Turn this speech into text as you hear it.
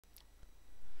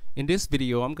In this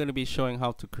video, I'm going to be showing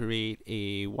how to create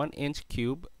a 1-inch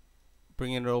cube,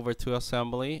 bring it over to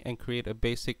assembly, and create a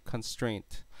basic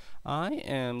constraint. I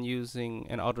am using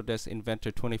an Autodesk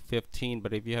Inventor 2015,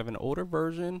 but if you have an older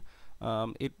version,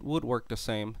 it would work the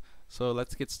same. So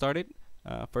let's get started.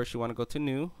 First, you want to go to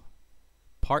New,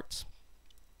 Parts,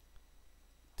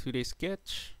 2D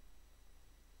Sketch,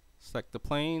 select the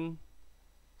plane,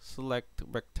 select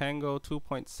Rectangle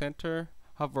 2-point center,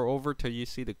 hover over till you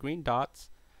see the green dots,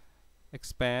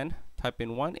 expand, type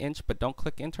in 1 inch, but don't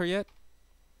click enter yet.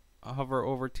 Hover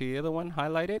over to the other one,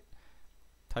 highlight it,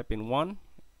 type in 1.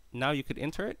 Now you could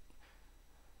enter it.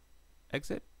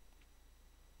 Exit.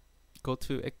 Go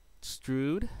to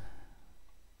extrude,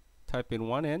 type in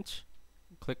 1 inch,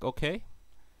 click OK.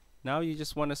 Now you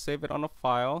just want to save it on a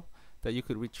file that you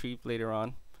could retrieve later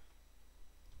on.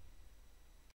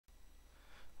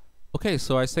 Okay,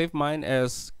 so I saved mine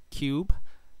as cube,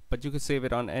 but you could save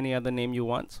it on any other name you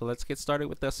want. So let's get started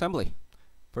with the assembly.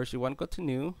 First, you want to go to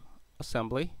New,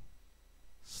 Assembly,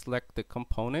 select the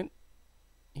component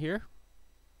here,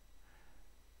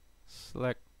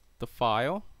 select the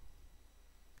file,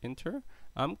 enter.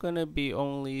 I'm going to be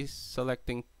only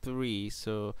selecting 3,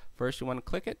 so first you want to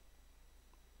click it,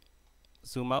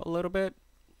 zoom out a little bit,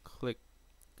 click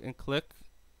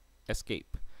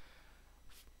escape.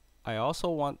 I also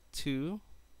want to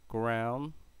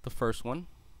ground the first one.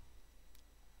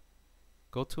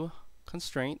 Go to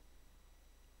constraint,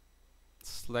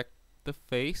 select the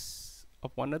face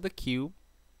of one of the cube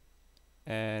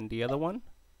and the other one,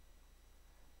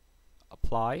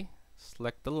 apply,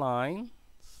 select the line,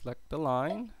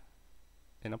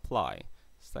 and apply.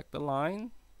 Select the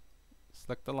line,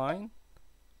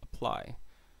 apply.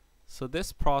 So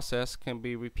this process can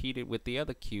be repeated with the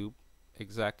other cube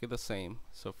exactly the same.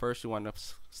 So first you want to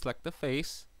select the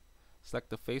face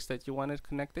that you want to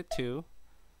connect it to,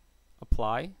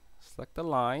 apply, select the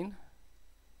line,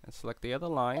 and select the other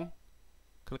line,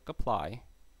 click apply.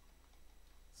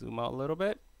 Zoom out a little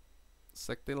bit,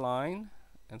 select the line,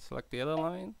 and select the other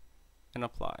line, and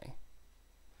apply.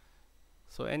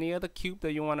 So any other cube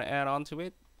that you want to add onto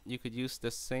it, you could use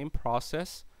the same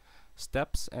process,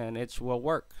 steps, and it will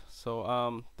work.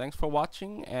 So thanks for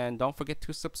watching, and don't forget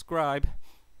to subscribe.